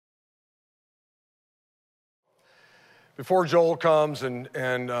Before Joel comes and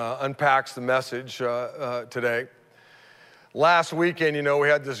unpacks the message today, last weekend, we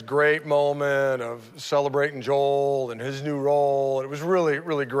had this great moment of celebrating Joel and his new role. And it was really,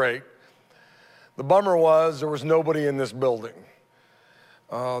 really great. The bummer was there was nobody in this building.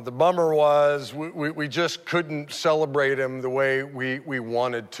 The bummer was we just couldn't celebrate him the way we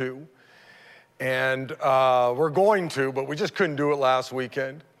wanted to. And we're going to, but we just couldn't do it last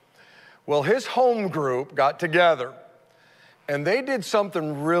weekend. Well, his home group got together, and they did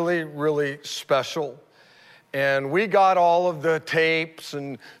something really, really special. And we got all of the tapes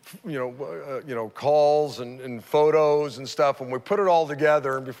and, calls and photos and stuff, and we put it all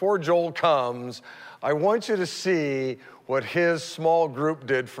together. And before Joel comes, I want you to see what his small group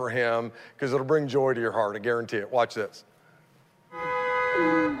did for him, because it'll bring joy to your heart. I guarantee it. Watch this.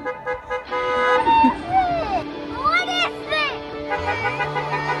 What is this?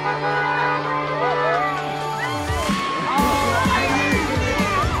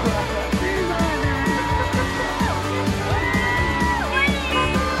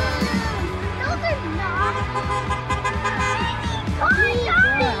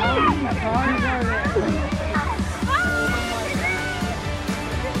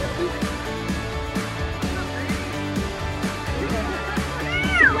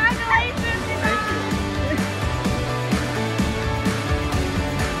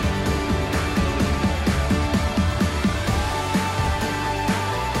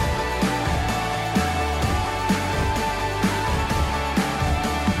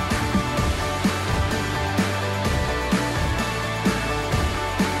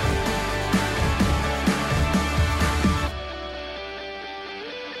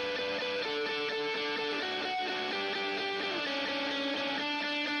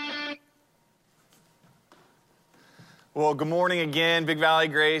 Well, good morning again, Big Valley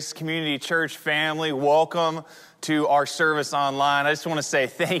Grace Community Church family. Welcome to our service online. I just want to say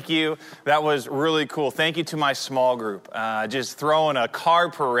thank you. That was really cool. Thank you to my small group. Just throwing a car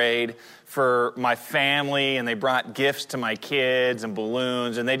parade for my family, and they brought gifts to my kids and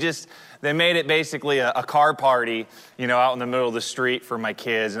balloons, and they made it basically a car party, out in the middle of the street for my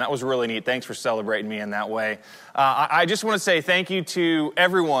kids, and that was really neat. Thanks for celebrating me in that way. I just want to say thank you to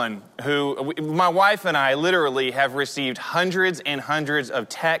everyone my wife and I literally have received hundreds and hundreds of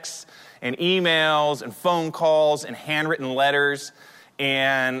texts and emails and phone calls and handwritten letters,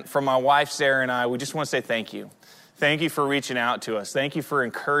 and from my wife, Sarah, and I, we just want to say thank you. Thank you for reaching out to us. Thank you for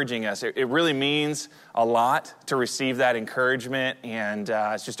encouraging us. It really means a lot to receive that encouragement, and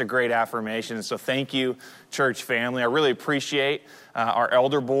it's just a great affirmation. So thank you, church family. I really appreciate our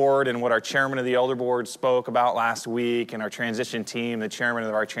elder board and what our chairman of the elder board spoke about last week, and our transition team, the chairman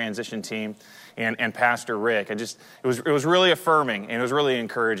of our transition team, and Pastor Rick. It was really affirming, and it was really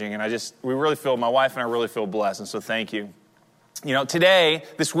encouraging, and my wife and I really feel blessed, and so thank you. Today,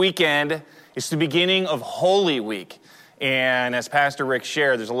 this weekend, it's the beginning of Holy Week. And as Pastor Rick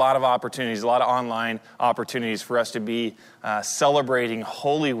shared, there's a lot of opportunities, a lot of online opportunities for us to be celebrating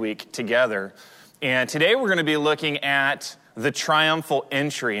Holy Week together. And today we're going to be looking at the Triumphal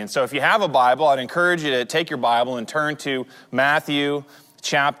Entry. And so if you have a Bible, I'd encourage you to take your Bible and turn to Matthew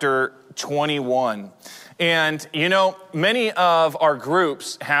chapter 21. And, many of our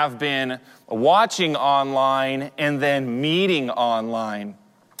groups have been watching online and then meeting online.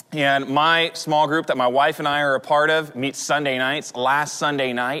 And my small group that my wife and I are a part of meets Sunday nights. Last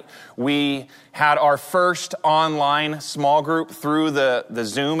Sunday night, we had our first online small group through the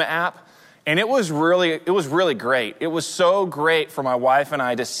Zoom app. And it was really great. It was so great for my wife and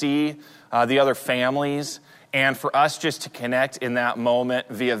I to see the other families, and for us just to connect in that moment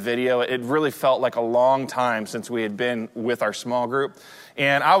via video. It really felt like a long time since we had been with our small group.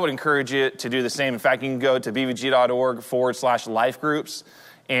 And I would encourage you to do the same. In fact, you can go to bvg.org/life groups.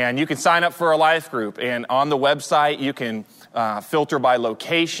 And you can sign up for a life group. And on the website, you can filter by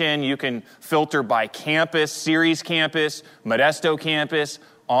location. You can filter by campus, Ceres campus, Modesto campus,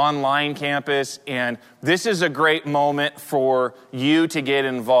 online campus. And this is a great moment for you to get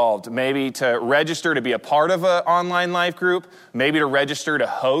involved. Maybe to register to be a part of an online life group. Maybe to register to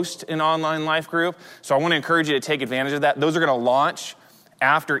host an online life group. So I want to encourage you to take advantage of that. Those are going to launch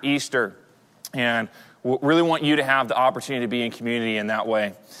after Easter. And we really want you to have the opportunity to be in community in that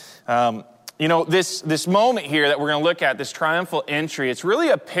way. This moment here that we're going to look at, this triumphal entry, it's really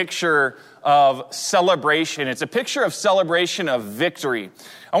a picture of celebration. It's a picture of celebration of victory.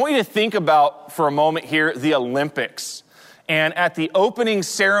 I want you to think about, for a moment here, the Olympics. And at the opening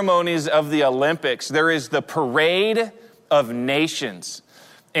ceremonies of the Olympics, there is the Parade of Nations.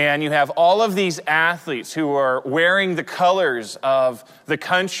 And you have all of these athletes who are wearing the colors of the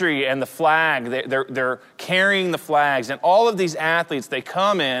country and the flag. They're carrying the flags. And all of these athletes, they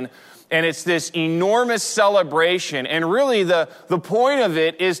come in, and it's this enormous celebration. And really the point of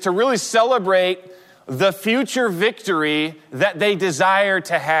it is to really celebrate the future victory that they desire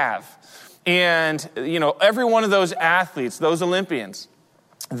to have. And, every one of those athletes, those Olympians,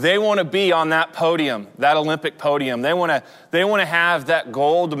 they want to be on that podium, that Olympic podium. They want to have that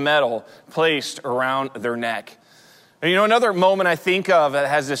gold medal placed around their neck. And another moment I think of that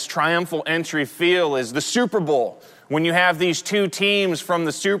has this triumphal entry feel is the Super Bowl. When you have these two teams from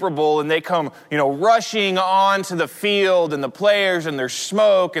the Super Bowl and they come, rushing onto the field and the players, and there's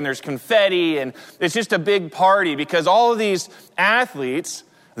smoke and there's confetti, and it's just a big party because all of these athletes,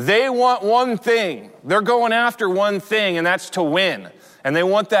 they want one thing. They're going after one thing, and that's to win. And they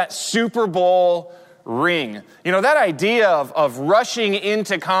want that Super Bowl ring. That idea of rushing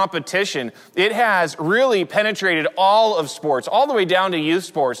into competition, it has really penetrated all of sports, all the way down to youth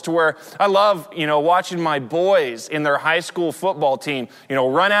sports, to where I love, watching my boys in their high school football team,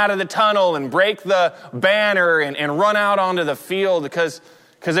 run out of the tunnel and break the banner and run out onto the field because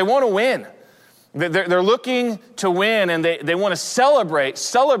they want to win. They're looking to win, and they want to celebrate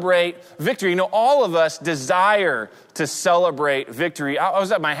victory. All of us desire to celebrate victory. I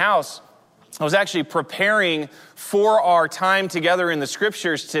was at my house. I was actually preparing for our time together in the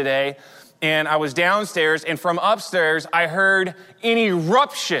scriptures today, and I was downstairs, and from upstairs, I heard an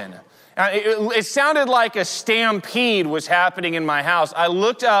eruption. It sounded like a stampede was happening in my house. I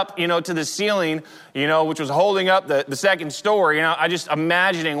looked up, to the ceiling, which was holding up the second story. I just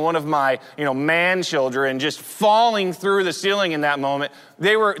imagining one of my, man children just falling through the ceiling in that moment.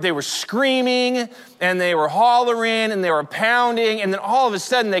 They were screaming and they were hollering and they were pounding. And then all of a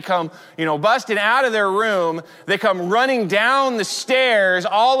sudden they come, busting out of their room. They come running down the stairs.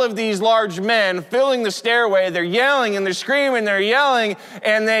 All of these large men filling the stairway. They're yelling and they're screaming. They're yelling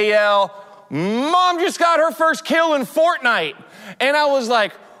and they yell, "Mom just got her first kill in Fortnite." And I was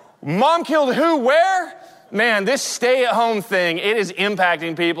like, "Mom killed who? Where?" Man, this stay-at-home thing, it is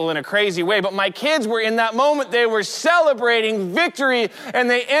impacting people in a crazy way. But my kids were in that moment, they were celebrating victory, and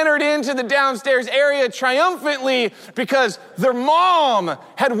they entered into the downstairs area triumphantly because their mom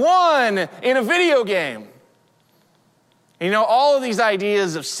had won in a video game. All of these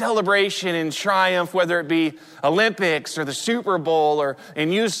ideas of celebration and triumph, whether it be Olympics or the Super Bowl or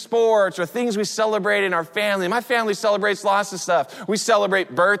in youth sports or things we celebrate in our family. My family celebrates lots of stuff. We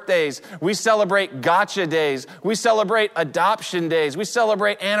celebrate birthdays. We celebrate gotcha days. We celebrate adoption days. We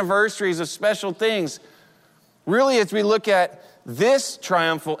celebrate anniversaries of special things. Really, as we look at this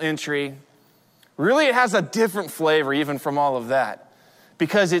triumphal entry, really it has a different flavor even from all of that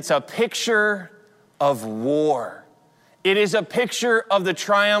because it's a picture of war. It is a picture of the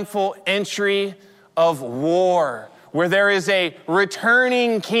triumphal entry of war, where there is a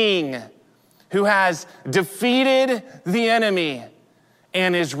returning king who has defeated the enemy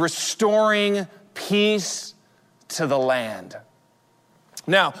and is restoring peace to the land.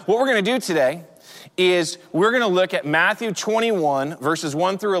 Now, what we're going to do today is we're going to look at Matthew 21, verses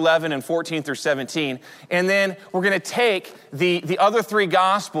 1 through 11 and 14 through 17. And then we're going to take the other three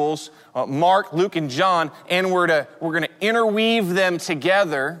Gospels, Mark, Luke, and John, and we're going to interweave them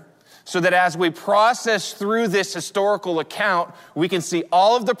together so that as we process through this historical account, we can see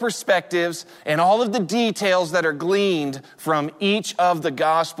all of the perspectives and all of the details that are gleaned from each of the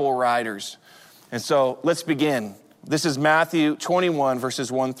Gospel writers. And so let's begin. This is Matthew 21,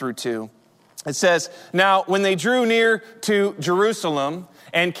 verses 1 through 2. It says, "Now, when they drew near to Jerusalem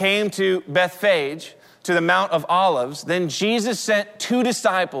and came to Bethphage, to the Mount of Olives, then Jesus sent 2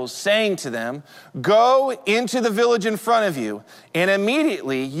 disciples, saying to them, 'Go into the village in front of you, and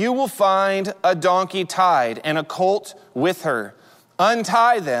immediately you will find a donkey tied and a colt with her.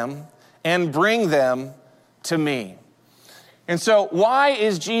 Untie them and bring them to me.'" And so why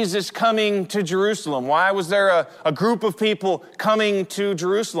is Jesus coming to Jerusalem? Why was there a group of people coming to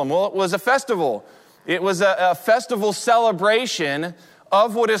Jerusalem? Well, it was a festival. It was a festival celebration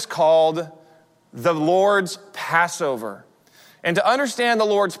of what is called the Lord's Passover. And to understand the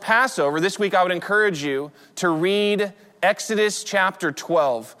Lord's Passover, this week I would encourage you to read Exodus chapter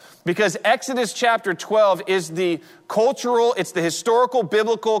 12, because Exodus chapter 12 is the cultural, it's the historical,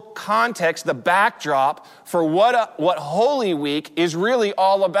 biblical context, the backdrop for what Holy Week is really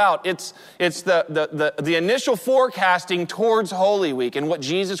all about. It's the initial forecasting towards Holy Week and what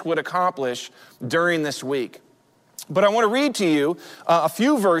Jesus would accomplish during this week. But I want to read to you a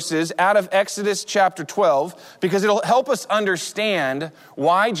few verses out of Exodus chapter 12 because it'll help us understand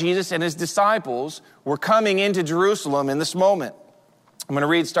why Jesus and his disciples were coming into Jerusalem in this moment. I'm going to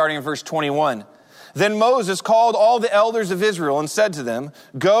read starting in verse 21. Then Moses called all the elders of Israel and said to them,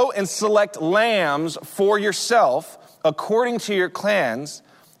 "Go and select lambs for yourself according to your clans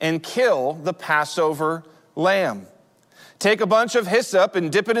and kill the Passover lamb. Take a bunch of hyssop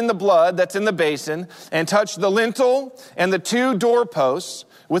and dip it in the blood that's in the basin and touch the lintel and the 2 doorposts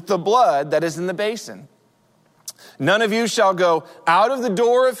with the blood that is in the basin. None of you shall go out of the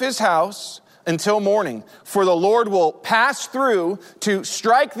door of his house until morning, for the Lord will pass through to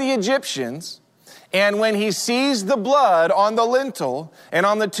strike the Egyptians. And when he sees the blood on the lintel and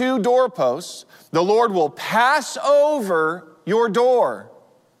on the 2 doorposts, the Lord will pass over your door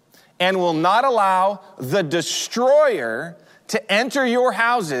and will not allow the destroyer to enter your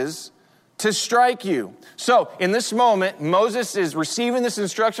houses to strike you." So in this moment, Moses is receiving this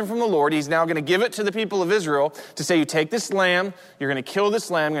instruction from the Lord. He's now going to give it to the people of Israel to say, you take this lamb, you're going to kill this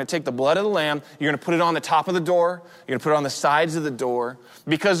lamb, you're going to take the blood of the lamb, you're going to put it on the top of the door, you're going to put it on the sides of the door,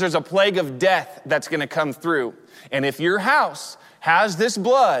 because there's a plague of death that's going to come through. And if your house has this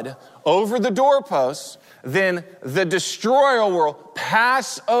blood over the doorposts, then the destroyer will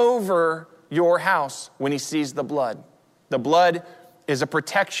pass over your house when he sees the blood. The blood is a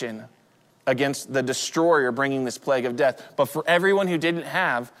protection against the destroyer bringing this plague of death. But for everyone who didn't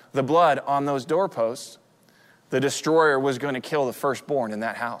have the blood on those doorposts, the destroyer was going to kill the firstborn in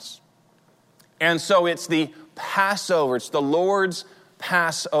that house. And so it's the Passover, it's the Lord's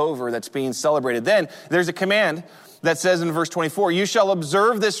Passover that's being celebrated. Then there's a command that says in verse 24, "You shall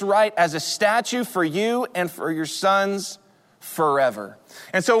observe this rite as a statute for you and for your sons forever."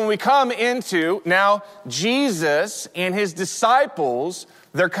 And so when we come into now Jesus and his disciples,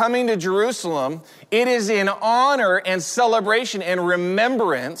 they're coming to Jerusalem, it is in honor and celebration and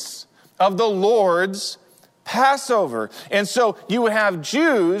remembrance of the Lord's Passover. And so you would have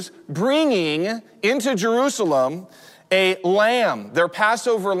Jews bringing into Jerusalem a lamb, their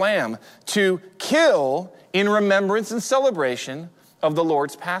Passover lamb, to kill in remembrance and celebration of the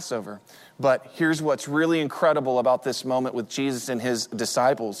Lord's Passover. But here's what's really incredible about this moment with Jesus and his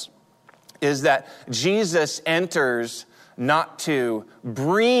disciples, is that Jesus enters not to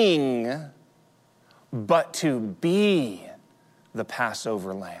bring, but to be the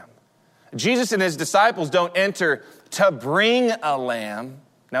Passover lamb. Jesus and his disciples don't enter to bring a lamb.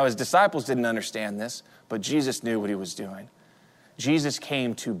 Now, his disciples didn't understand this, but Jesus knew what he was doing. Jesus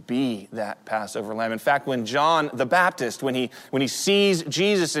came to be that Passover lamb. In fact, when John the Baptist, when he sees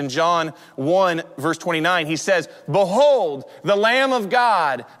Jesus in John 1, verse 29, he says, "Behold, the Lamb of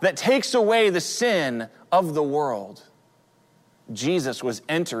God that takes away the sin of the world." Jesus was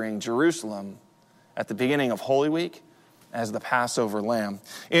entering Jerusalem at the beginning of Holy Week as the Passover lamb.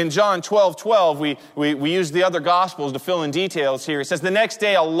 In John 12:12, we use the other Gospels to fill in details here. It says, "The next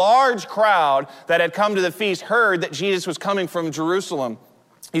day, a large crowd that had come to the feast heard that Jesus was coming from Jerusalem."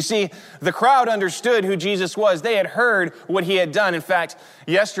 You see, the crowd understood who Jesus was. They had heard what he had done. In fact,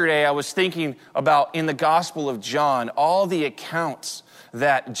 yesterday I was thinking about in the Gospel of John, all the accounts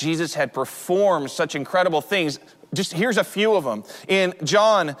that Jesus had performed such incredible things. Just here's a few of them. In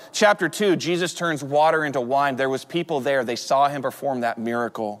John chapter 2, Jesus turns water into wine. There was people there. They saw him perform that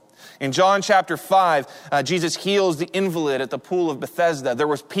miracle. In John chapter 5, Jesus heals the invalid at the pool of Bethesda. There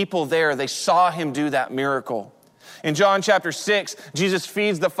was people there. They saw him do that miracle. In John chapter 6, Jesus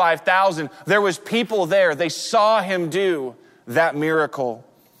feeds the 5,000. There was people there. They saw him do that miracle.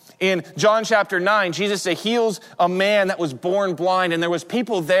 In John chapter 9, Jesus heals a man that was born blind, and there was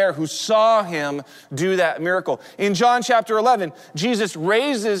people there who saw him do that miracle. In John chapter 11, Jesus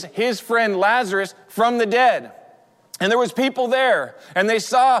raises his friend Lazarus from the dead. And there was people there, and they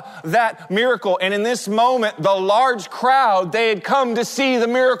saw that miracle. And in this moment, the large crowd, they had come to see the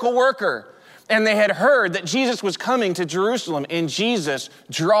miracle worker. And they had heard that Jesus was coming to Jerusalem, and Jesus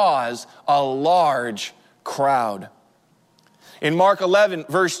draws a large crowd. In Mark 11,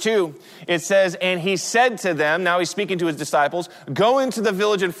 verse 2, it says, "And he said to them," now he's speaking to his disciples, "Go into the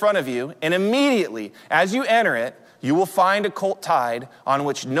village in front of you, and immediately as you enter it, you will find a colt tied on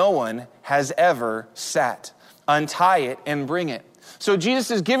which no one has ever sat. Untie it and bring it." So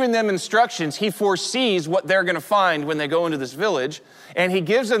Jesus is giving them instructions. He foresees what they're going to find when they go into this village, and he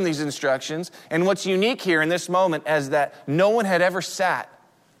gives them these instructions. And what's unique here in this moment is that no one had ever sat.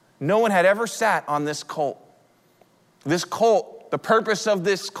 No one had ever sat on this colt. This colt, the purpose of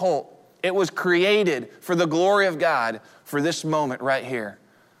this colt, it was created for the glory of God for this moment right here,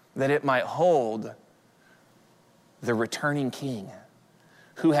 that it might hold the returning king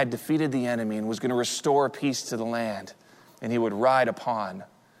who had defeated the enemy and was going to restore peace to the land. And he would ride upon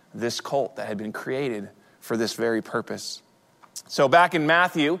this colt that had been created for this very purpose. So back in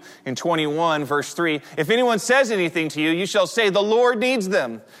Matthew, in 21, verse 3, if anyone says anything to you, you shall say, the Lord needs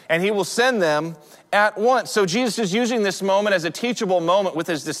them, and he will send them at once. So Jesus is using this moment as a teachable moment with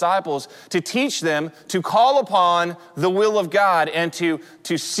his disciples to teach them to call upon the will of God and to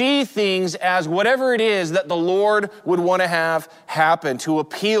see things as whatever it is that the Lord would want to have happen, to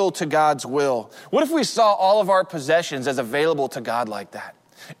appeal to God's will. What if we saw all of our possessions as available to God like that?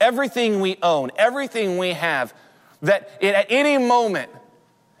 Everything we own, everything we have, that at any moment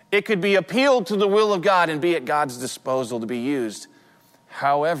it could be appealed to the will of God and be at God's disposal to be used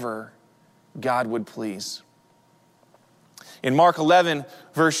however God would please. In Mark 11,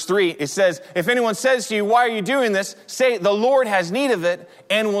 verse 3, it says, if anyone says to you, why are you doing this? Say, the Lord has need of it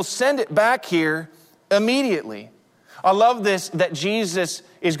and will send it back here immediately. I love this, that Jesus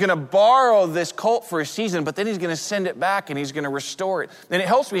is going to borrow this colt for a season, but then he's going to send it back and he's going to restore it. And it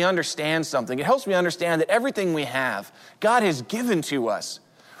helps me understand something. It helps me understand that everything we have, God has given to us.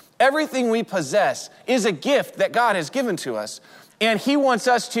 Everything we possess is a gift that God has given to us. And he wants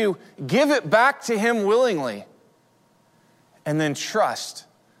us to give it back to him willingly and then trust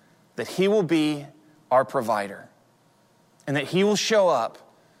that he will be our provider and that he will show up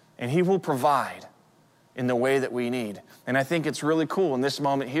and he will provide in the way that we need. And I think it's really cool in this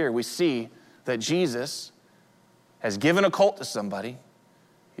moment here. We see that Jesus has given a colt to somebody.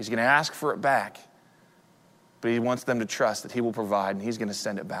 He's going to ask for it back. But he wants them to trust that he will provide and he's going to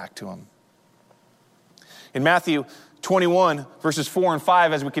send it back to them. In Matthew 21, verses 4 and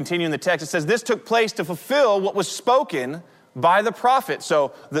 5, as we continue in the text, it says, this took place to fulfill what was spoken by the prophet.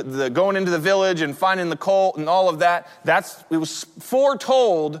 So the going into the village and finding the colt and all of that, it was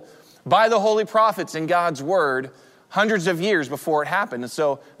foretold by the holy prophets in God's word hundreds of years before it happened. And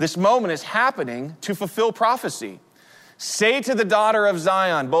so this moment is happening to fulfill prophecy. Say to the daughter of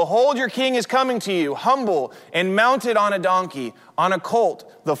Zion, behold, your king is coming to you, humble and mounted on a donkey, on a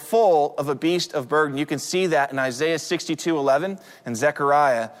colt, the foal of a beast of burden. You can see that in Isaiah 62:11 and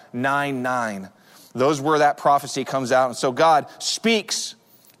Zechariah 9:9. Those where that prophecy comes out. And so God speaks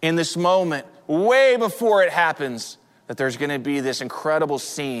in this moment, way before it happens, that there's going to be this incredible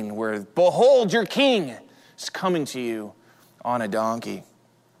scene where, behold, your king is coming to you on a donkey.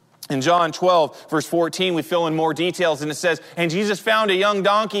 In John 12, verse 14, we fill in more details, and it says, and Jesus found a young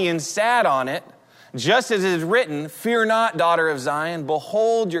donkey and sat on it, just as it is written, fear not, daughter of Zion,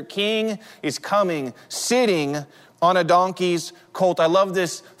 behold, your king is coming, sitting on a donkey's colt. I love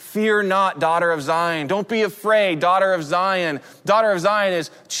this, fear not, daughter of Zion. Don't be afraid, daughter of Zion. Daughter of Zion is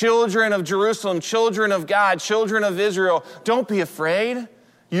children of Jerusalem, children of God, children of Israel. Don't be afraid.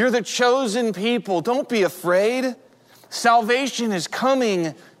 You're the chosen people. Don't be afraid. Salvation is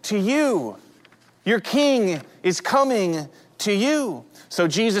coming to you. Your king is coming to you. So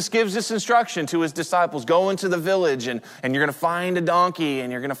Jesus gives this instruction to his disciples. Go into the village and you're going to find a donkey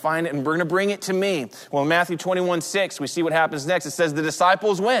and you're going to find it and we're going to bring it to me. Well, in Matthew 21:6, we see what happens next. It says the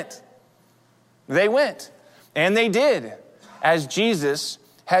disciples went. They went. And they did as Jesus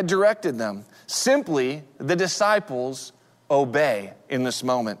had directed them. Simply, the disciples obey in this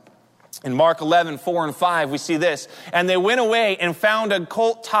moment. In Mark 11, 4 and 5, we see this. And they went away and found a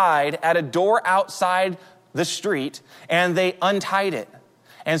colt tied at a door outside the street, and they untied it.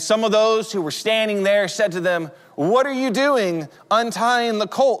 And some of those who were standing there said to them, what are you doing untying the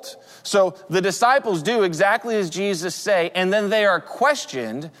colt? So the disciples do exactly as Jesus say, and then they are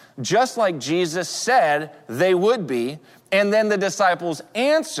questioned just like Jesus said they would be. And then the disciples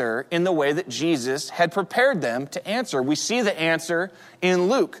answer in the way that Jesus had prepared them to answer. We see the answer in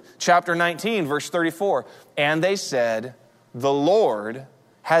Luke chapter 19, verse 34. And they said, the Lord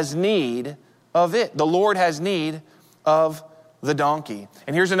has need of it. The Lord has need of the donkey.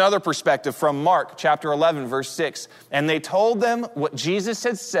 And here's another perspective from Mark chapter 11, verse 6. And they told them what Jesus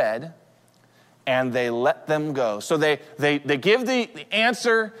had said, and they let them go. So they give the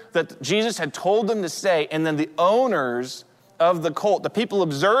answer that Jesus had told them to say, and then the owners of the colt, the people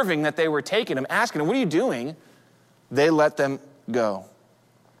observing that they were taking him, asking him, what are you doing? They let them go.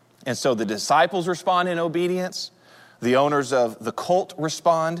 And so the disciples respond in obedience. The owners of the colt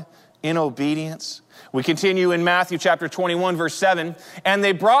respond in obedience. We continue in Matthew chapter 21, verse 7. And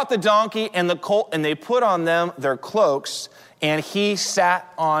they brought the donkey and the colt, and they put on them their cloaks, and he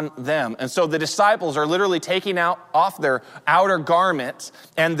sat on them. And so the disciples are literally taking off their outer garments,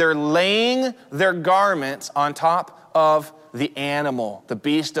 and they're laying their garments on top of the animal, the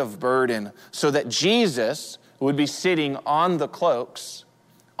beast of burden, so that Jesus would be sitting on the cloaks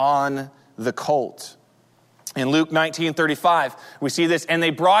on the colt. In Luke 19:35, we see this, and they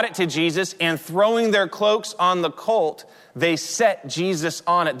brought it to Jesus, and throwing their cloaks on the colt, they set Jesus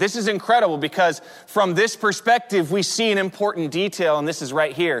on it. This is incredible because from this perspective, we see an important detail, and this is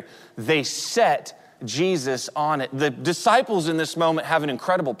right here. They set Jesus on it. The disciples in this moment have an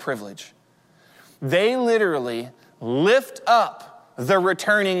incredible privilege. They literally lift up the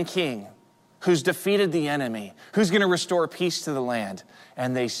returning king who's defeated the enemy, who's going to restore peace to the land,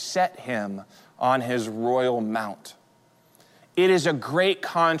 and they set him on his royal mount. It is a great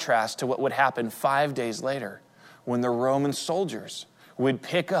contrast to what would happen 5 days later when the Roman soldiers would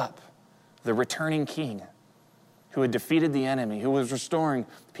pick up the returning king who had defeated the enemy, who was restoring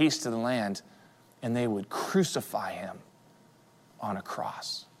peace to the land, and they would crucify him on a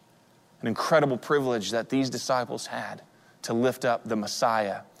cross. An incredible privilege that these disciples had to lift up the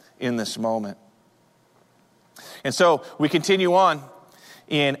Messiah in this moment. And so we continue on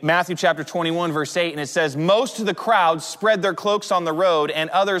in Matthew chapter 21, verse 8, and it says, most of the crowd spread their cloaks on the road, and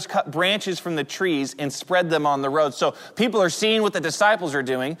others cut branches from the trees and spread them on the road. So people are seeing what the disciples are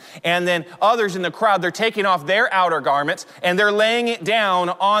doing, and then others in the crowd, they're taking off their outer garments, and they're laying it down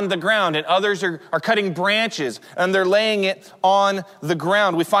on the ground, and others are cutting branches, and they're laying it on the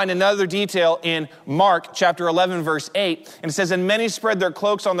ground. We find another detail in Mark chapter 11, verse 8, and it says, and many spread their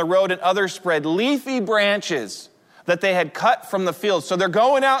cloaks on the road, and others spread leafy branches that they had cut from the fields. So they're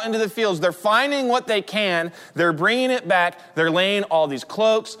going out into the fields. They're finding what they can. They're bringing it back. They're laying all these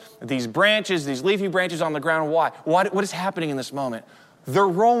cloaks, these branches, these leafy branches on the ground. Why? What is happening in this moment? They're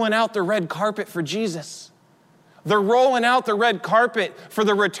rolling out the red carpet for Jesus. They're rolling out the red carpet for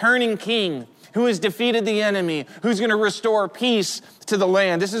the returning king who has defeated the enemy, who's going to restore peace to the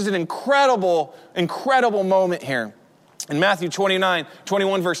land. This is an incredible, incredible moment here. In Matthew 21,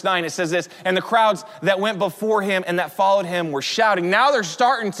 verse 9, it says this, and the crowds that went before him and that followed him were shouting. Now they're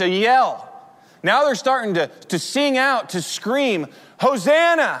starting to yell. Now they're starting to sing out, to scream,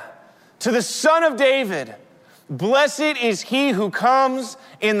 Hosanna to the Son of David. Blessed is he who comes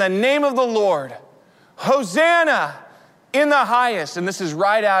in the name of the Lord. Hosanna in the highest. And this is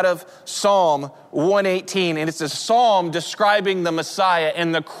right out of Psalm 118. And it's a psalm describing the Messiah.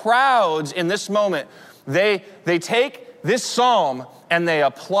 And the crowds in this moment, they take this psalm and they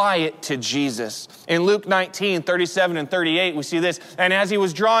apply it to Jesus. In Luke 19, 37 and 38, we see this. And as he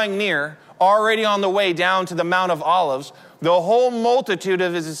was drawing near, already on the way down to the Mount of Olives, the whole multitude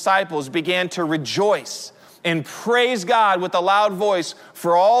of his disciples began to rejoice and praise God with a loud voice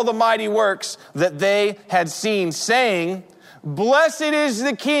for all the mighty works that they had seen, saying, blessed is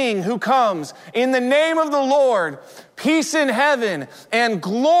the King who comes in the name of the Lord, peace in heaven and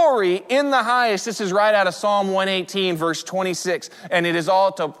glory in the highest. This is right out of Psalm 118, verse 26. And it is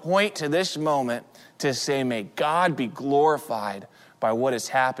all to point to this moment to say, may God be glorified by what is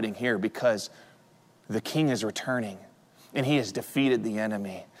happening here, because the King is returning and he has defeated the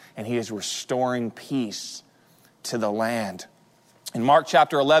enemy and he is restoring peace to the land. In Mark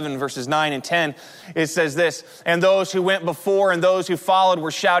chapter 11, verses 9 and 10, it says this, and those who went before and those who followed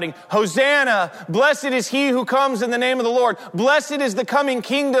were shouting, Hosanna, blessed is he who comes in the name of the Lord. Blessed is the coming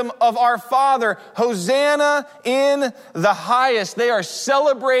kingdom of our Father. Hosanna in the highest. They are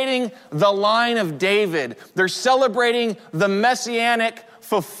celebrating the line of David. They're celebrating the messianic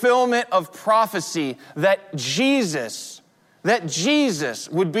fulfillment of prophecy that Jesus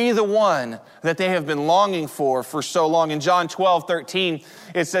would be the one that they have been longing for so long. In John 12, 13,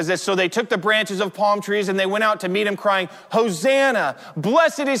 it says this, so they took the branches of palm trees and they went out to meet him crying, Hosanna,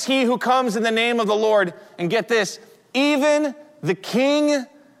 blessed is he who comes in the name of the Lord. And get this, even the King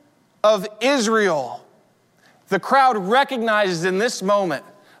of Israel. The crowd recognizes in this moment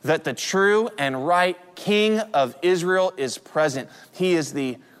that the true and right King of Israel is present. He is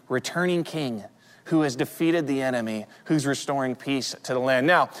the returning King who has defeated the enemy, who's restoring peace to the land.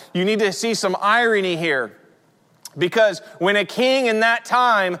 Now, you need to see some irony here, because when a king in that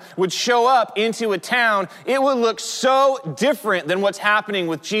time would show up into a town, it would look so different than what's happening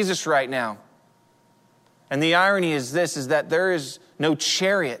with Jesus right now. And the irony is this, is that there is no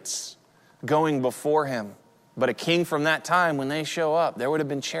chariots going before him. But a king from that time, when they show up, there would have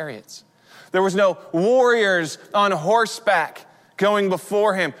been chariots. There was no warriors on horseback going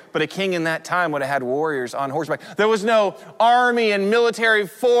before him, but a king in that time would have had warriors on horseback. There was no army and military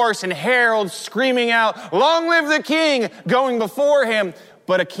force and heralds screaming out, long live the king, going before him.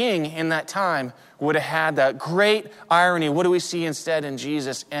 But a king in that time would have had that great irony. What do we see instead in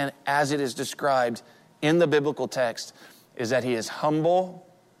Jesus? And as it is described in the biblical text, is that he is humble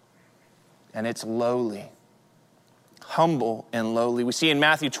and it's lowly. Humble and lowly. We see in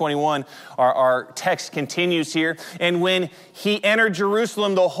Matthew 21, our text continues here. And when he entered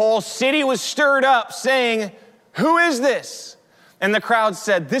Jerusalem, the whole city was stirred up, saying, Who is this? And the crowd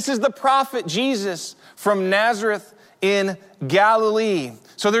said, this is the prophet Jesus from Nazareth in Galilee.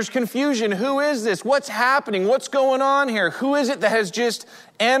 So there's confusion. Who is this? What's happening? What's going on here? Who is it that has just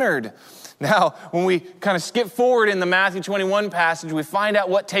entered? Now, when we kind of skip forward in the Matthew 21 passage, we find out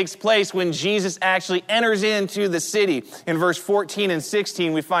what takes place when Jesus actually enters into the city. In verse 14 and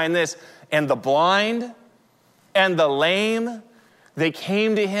 16, we find this, and the blind and the lame, they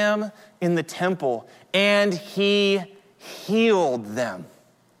came to him in the temple, and he healed them.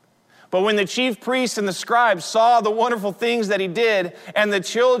 But when the chief priests and the scribes saw the wonderful things that he did, and the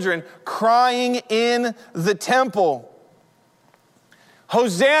children crying in the temple,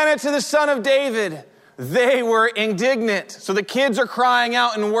 Hosanna to the Son of David, they were indignant. So the kids are crying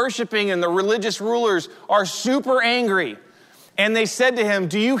out and worshiping, and the religious rulers are super angry. And they said to him,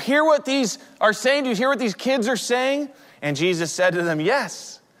 do you hear what these are saying? Do you hear what these kids are saying? And Jesus said to them,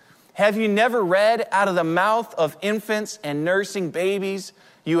 yes. Have you never read, out of the mouth of infants and nursing babies,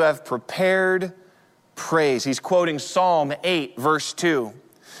 you have prepared praise? He's quoting Psalm 8, verse 2.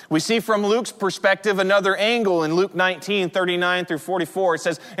 We see from Luke's perspective another angle in Luke 19, 39 through 44. It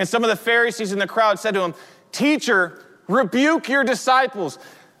says, and some of the Pharisees in the crowd said to him, teacher, rebuke your disciples.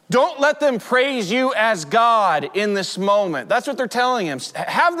 Don't let them praise you as God in this moment. That's what they're telling him.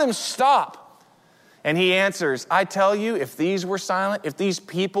 Have them stop. And he answers, I tell you, if these were silent, if these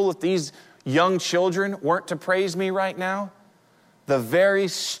people, if these young children weren't to praise me right now, the very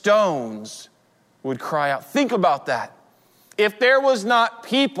stones would cry out. Think about that. If there was not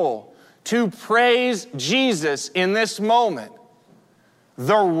people to praise Jesus in this moment,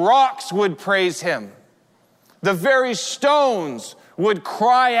 the rocks would praise him. The very stones would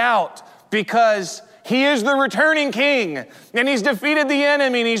cry out because he is the returning king, and he's defeated the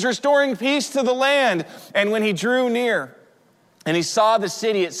enemy, and he's restoring peace to the land. And when he drew near and he saw the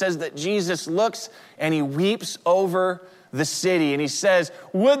city, it says that Jesus looks and he weeps over the city. And he says,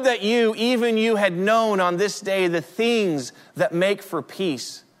 would that you, even you, had known on this day the things that make for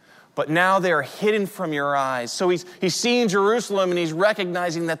peace. But now they are hidden from your eyes. So he's seeing Jerusalem and he's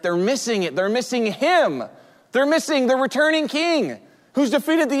recognizing that they're missing it. They're missing him. They're missing the returning king who's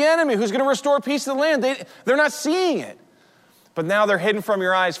defeated the enemy, who's going to restore peace to the land. They're not seeing it. But now they're hidden from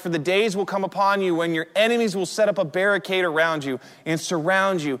your eyes, for the days will come upon you when your enemies will set up a barricade around you and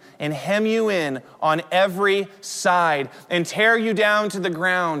surround you and hem you in on every side and tear you down to the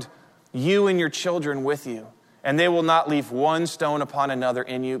ground, you and your children with you. And they will not leave one stone upon another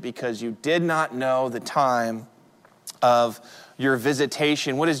in you, because you did not know the time of your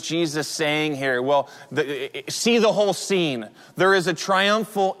visitation. What is Jesus saying here? Well, see the whole scene. There is a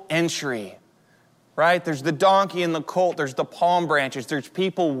triumphal entry, right? There's the donkey and the colt. There's the palm branches. There's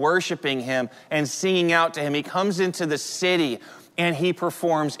people worshiping him and singing out to him. He comes into the city and he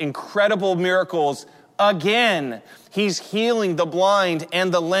performs incredible miracles again. He's healing the blind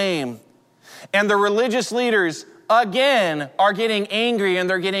and the lame. And the religious leaders again are getting angry and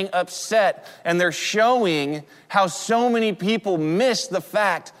they're getting upset, and they're showing how so many people miss the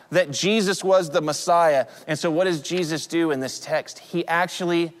fact that Jesus was the Messiah. And so what does Jesus do in this text? He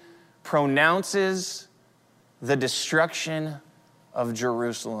actually pronounces the destruction of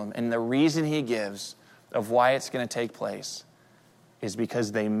Jerusalem. And the reason he gives of why it's going to take place is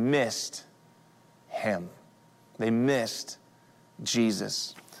because they missed him. They missed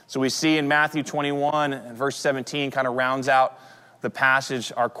Jesus. So we see in Matthew 21, verse 17, kind of rounds out the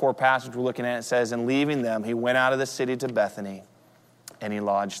passage, our core passage we're looking at. It says, and leaving them, he went out of the city to Bethany, and he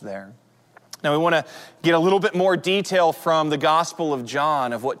lodged there. Now we want to get a little bit more detail from the Gospel of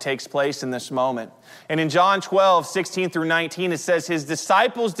John of what takes place in this moment. And in John 12, 16 through 19, it says, his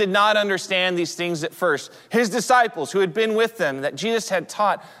disciples did not understand these things at first. His disciples who had been with them, that Jesus had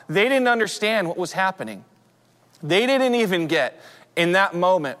taught, they didn't understand what was happening. They didn't even get in that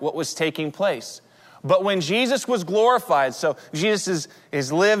moment what was taking place. But when Jesus was glorified, so Jesus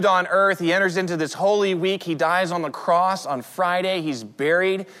is lived on earth, he enters into this holy week, he dies on the cross on Friday, he's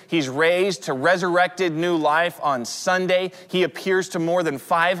buried, he's raised to resurrected new life on Sunday, he appears to more than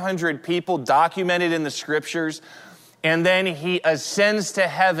 500 people documented in the scriptures, and then he ascends to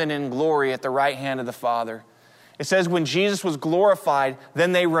heaven in glory at the right hand of the Father. It says when Jesus was glorified,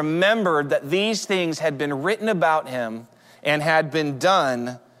 then they remembered that these things had been written about him and had been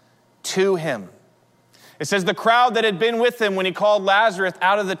done to him. It says the crowd that had been with him when he called Lazarus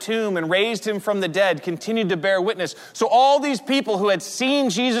out of the tomb and raised him from the dead continued to bear witness. So all these people who had seen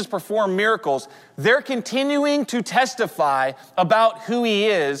Jesus perform miracles, they're continuing to testify about who he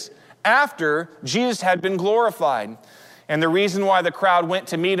is after Jesus had been glorified. And the reason why the crowd went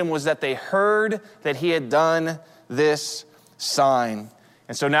to meet him was that they heard that he had done this sign.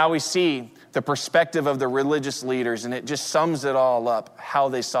 And so now we see the perspective of the religious leaders, and it just sums it all up, how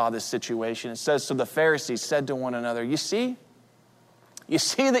they saw this situation. It says, so the Pharisees said to one another, you see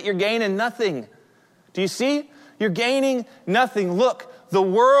that you're gaining nothing. Do you see? You're gaining nothing. Look, the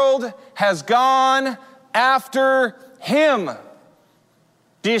world has gone after him.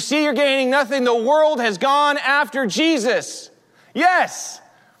 Do you see you're gaining nothing? The world has gone after Jesus. Yes,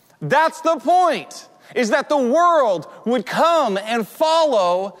 that's the point, is that the world would come and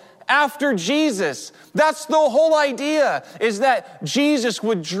follow after Jesus. That's the whole idea, is that Jesus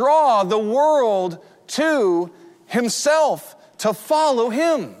would draw the world to himself, to follow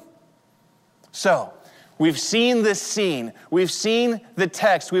him. So, we've seen this scene. We've seen the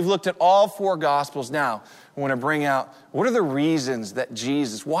text. We've looked at all 4 Gospels. Now, I want to bring out, what are the reasons that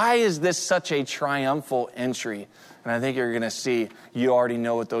Jesus, why is this such a triumphal entry? And I think you're going to see, you already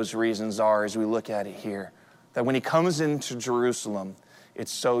know what those reasons are as we look at it here. That when he comes into Jerusalem,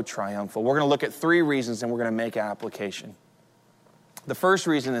 it's so triumphal. We're going to look at 3 reasons and we're going to make application. The first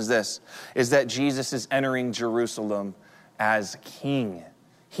reason is this, is that Jesus is entering Jerusalem as king.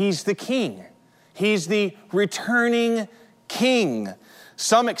 He's the king. He's the returning king.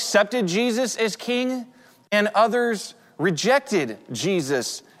 Some accepted Jesus as king, and others rejected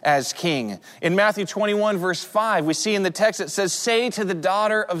Jesus as king. In Matthew 21, verse 5, we see in the text it says, say to the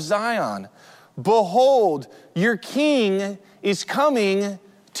daughter of Zion, behold, your king is coming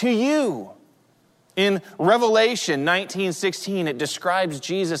to you. In Revelation 19:16, it describes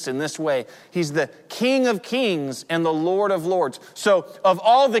Jesus in this way. He's the King of kings and the Lord of lords. So of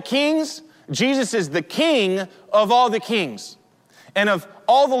all the kings, Jesus is the King of all the kings. And of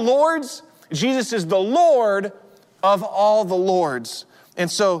all the lords, Jesus is the Lord of all the lords. And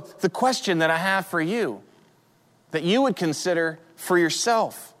so the question that I have for you, that you would consider for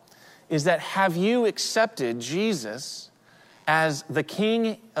yourself, is that have you accepted Jesus as the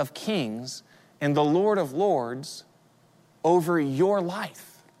King of kings and the Lord of lords over your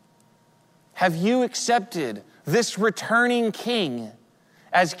life? Have you accepted this returning king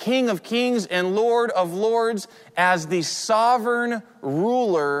as King of kings and Lord of lords, as the sovereign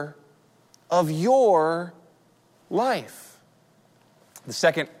ruler of your life? The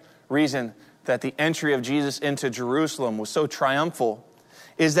second reason that the entry of Jesus into Jerusalem was so triumphal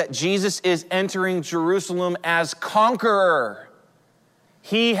is that Jesus is entering Jerusalem as conqueror.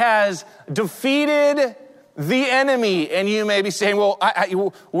 He has defeated the enemy. And you may be saying, well,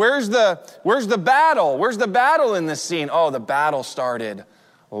 where's the battle? Where's the battle in this scene? Oh, the battle started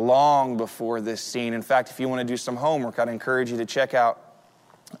long before this scene. In fact, if you want to do some homework, I'd encourage you to check out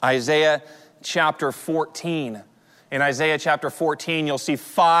Isaiah chapter 14. In Isaiah chapter 14, you'll see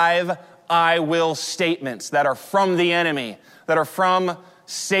 5 I will statements that are from the enemy, that are from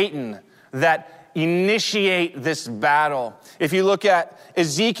Satan, that initiate this battle. If you look at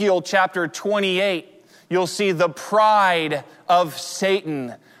Ezekiel chapter 28, you'll see the pride of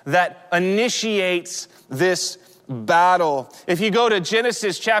Satan that initiates this battle. If you go to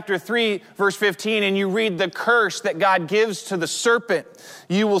Genesis chapter 3, verse 15, and you read the curse that God gives to the serpent,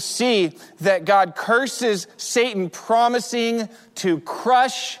 you will see that God curses Satan, promising to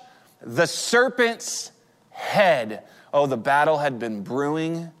crush the serpent's head. Oh, the battle had been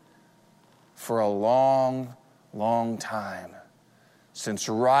brewing for a long, long time, since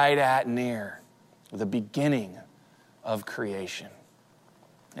right at near the beginning of creation.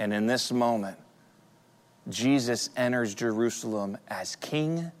 And in this moment, Jesus enters Jerusalem as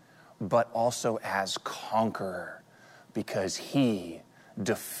king, but also as conqueror, because he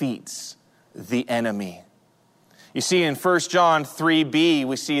defeats the enemy. You see, in 1 John 3b,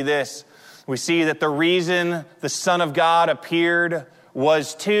 we see this. We see that the reason the Son of God appeared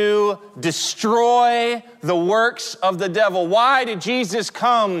was to destroy the works of the devil. Why did Jesus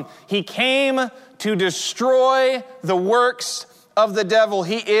come? He came to destroy the works of the devil.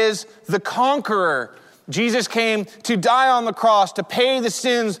 He is the conqueror. Jesus came to die on the cross, to pay the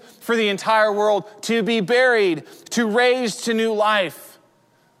sins for the entire world, to be buried, to raise to new life,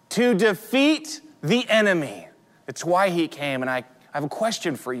 to defeat the enemy. It's why he came. And I have a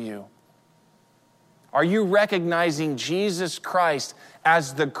question for you. Are you recognizing Jesus Christ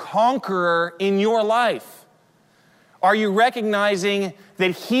as the conqueror in your life? Are you recognizing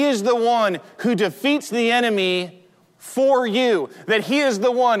that he is the one who defeats the enemy for you? That he is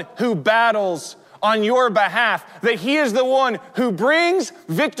the one who battles on your behalf? That he is the one who brings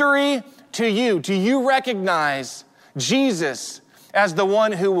victory to you? Do you recognize Jesus as the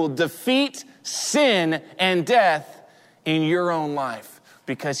one who will defeat sin and death in your own life?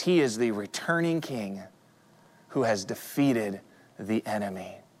 Because he is the returning king who has defeated the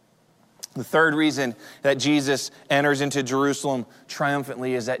enemy. The third reason that Jesus enters into Jerusalem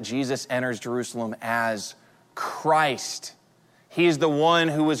triumphantly is that Jesus enters Jerusalem as Christ. He is the one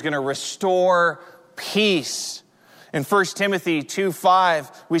who is going to restore peace. In 1 Timothy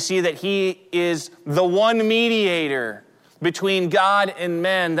 2:5, we see that he is the one mediator between God and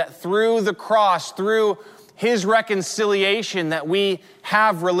men, that through the cross, through his reconciliation, that we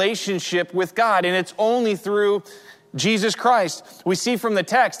have relationship with God. And it's only through Jesus Christ. We see from the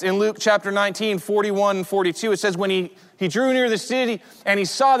text in Luke chapter 19, 41 and 42, it says, when he drew near the city and he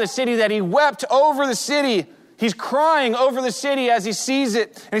saw the city, that he wept over the city. He's crying over the city as he sees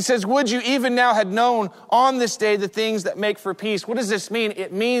it. And he says, would you even now had known on this day the things that make for peace? What does this mean?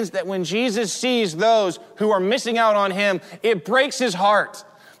 It means that when Jesus sees those who are missing out on him, it breaks his heart.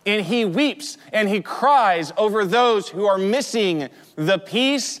 And he weeps and he cries over those who are missing the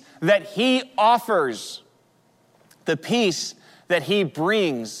peace that he offers. The peace that he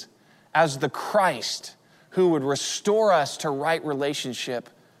brings as the Christ who would restore us to right relationship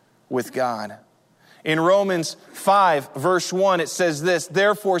with God. In Romans 5, verse 1, it says this,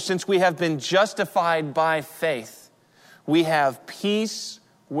 therefore, since we have been justified by faith, we have peace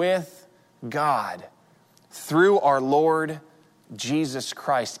with God through our Lord Jesus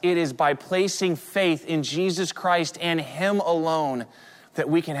Christ. It is by placing faith in Jesus Christ and him alone that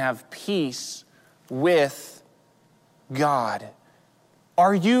we can have peace with God.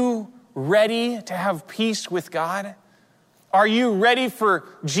 Are you ready to have peace with God? Are you ready for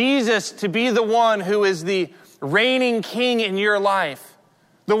Jesus to be the one who is the reigning king in your life?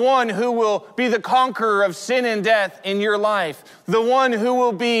 The one who will be the conqueror of sin and death in your life? The one who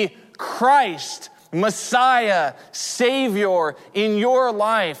will be Christ, Messiah, Savior in your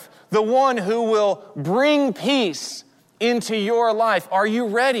life? The one who will bring peace into your life? Are you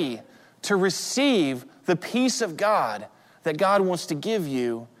ready to receive the peace of God that God wants to give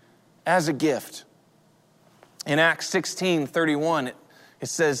you as a gift? In Acts 16:31, it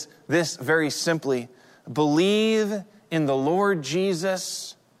says this very simply, believe in the Lord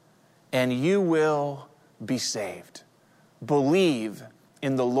Jesus and you will be saved. Believe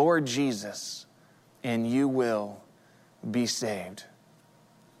in the Lord Jesus and you will be saved.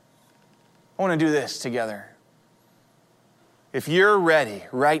 I want to do this together. If you're ready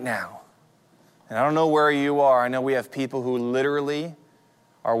right now, and I don't know where you are. I know we have people who literally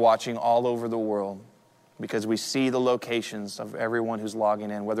are watching all over the world because we see the locations of everyone who's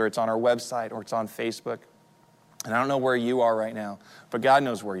logging in, whether it's on our website or it's on Facebook. And I don't know where you are right now, but God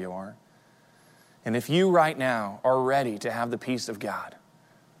knows where you are. And if you right now are ready to have the peace of God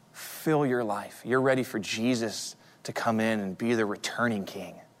fill your life, you're ready for Jesus to come in and be the returning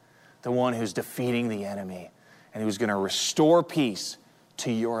king, the one who's defeating the enemy and who's going to restore peace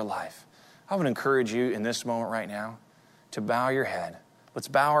to your life. I would encourage you in this moment right now to bow your head. Let's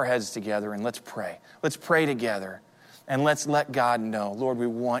bow our heads together and let's pray. Let's pray together and let's let God know, Lord, we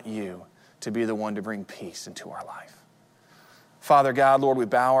want you to be the one to bring peace into our life. Father God, Lord, we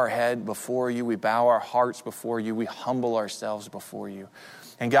bow our head before you. We bow our hearts before you. We humble ourselves before you.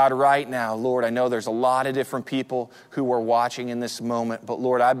 And God, right now, Lord, I know there's a lot of different people who are watching in this moment, but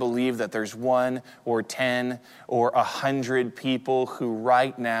Lord, I believe that there's 1 or 10 or 100 people who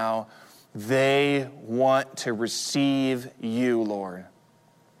right now, they want to receive you, Lord.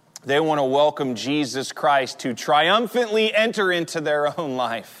 They want to welcome Jesus Christ to triumphantly enter into their own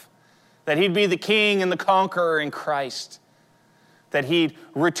life. That he'd be the king and the conqueror in Christ. That he'd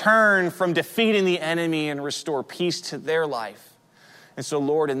return from defeating the enemy and restore peace to their life. And so,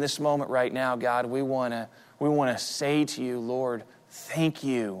 Lord, in this moment right now, God, we want to say to you, Lord, thank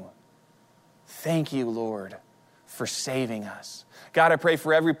you. Thank you, Lord, for saving us. God, I pray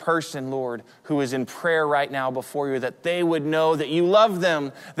for every person, Lord, who is in prayer right now before you, that they would know that you love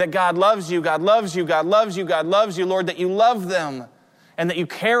them, that God loves you, God loves you, God loves you, God loves you, Lord, that you love them and that you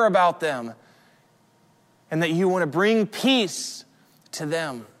care about them and that you want to bring peace to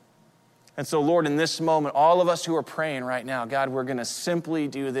them. And so, Lord, in this moment, all of us who are praying right now, God, we're going to simply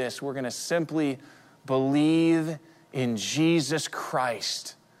do this. We're going to simply believe in Jesus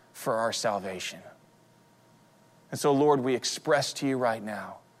Christ for our salvation. And so, Lord, we express to you right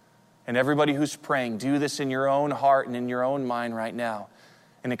now, and everybody who's praying, do this in your own heart and in your own mind right now,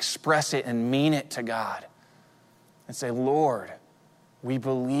 and express it and mean it to God. And say, Lord, we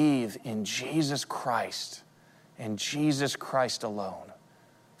believe in Jesus Christ and Jesus Christ alone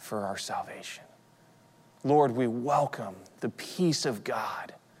for our salvation. Lord, we welcome the peace of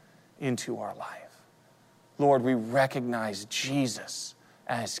God into our life. Lord, we recognize Jesus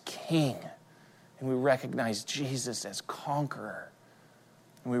as King. And we recognize Jesus as conqueror.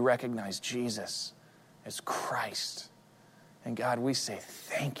 And we recognize Jesus as Christ. And God, we say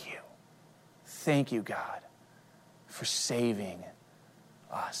thank you. Thank you, God, for saving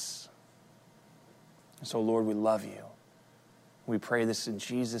us. And so, Lord, we love you. We pray this in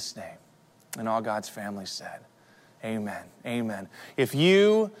Jesus' name. And all God's family said, amen. Amen. If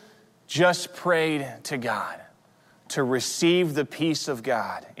you just prayed to God to receive the peace of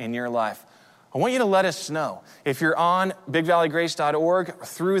God in your life, I want you to let us know. If you're on bigvalleygrace.org,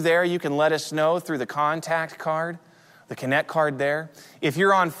 through there you can let us know through the contact card, the Connect card there. If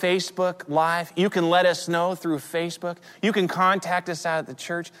you're on Facebook Live, you can let us know through Facebook. You can contact us out at the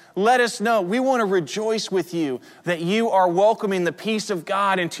church. Let us know. We want to rejoice with you that you are welcoming the peace of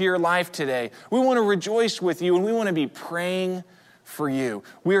God into your life today. We want to rejoice with you, and we want to be praying for you.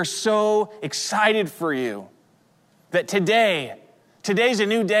 We are so excited for you that today's a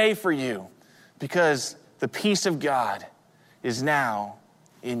new day for you because the peace of God is now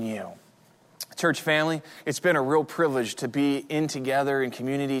in you. Church family, it's been a real privilege to be in together in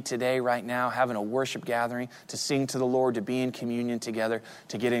community today, right now, having a worship gathering, to sing to the Lord, to be in communion together,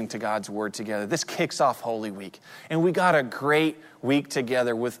 to get into God's Word together. This kicks off Holy Week, and we got a great week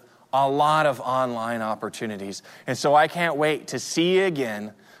together with a lot of online opportunities. And so I can't wait to see you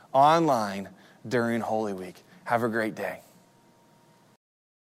again online during Holy Week. Have a great day.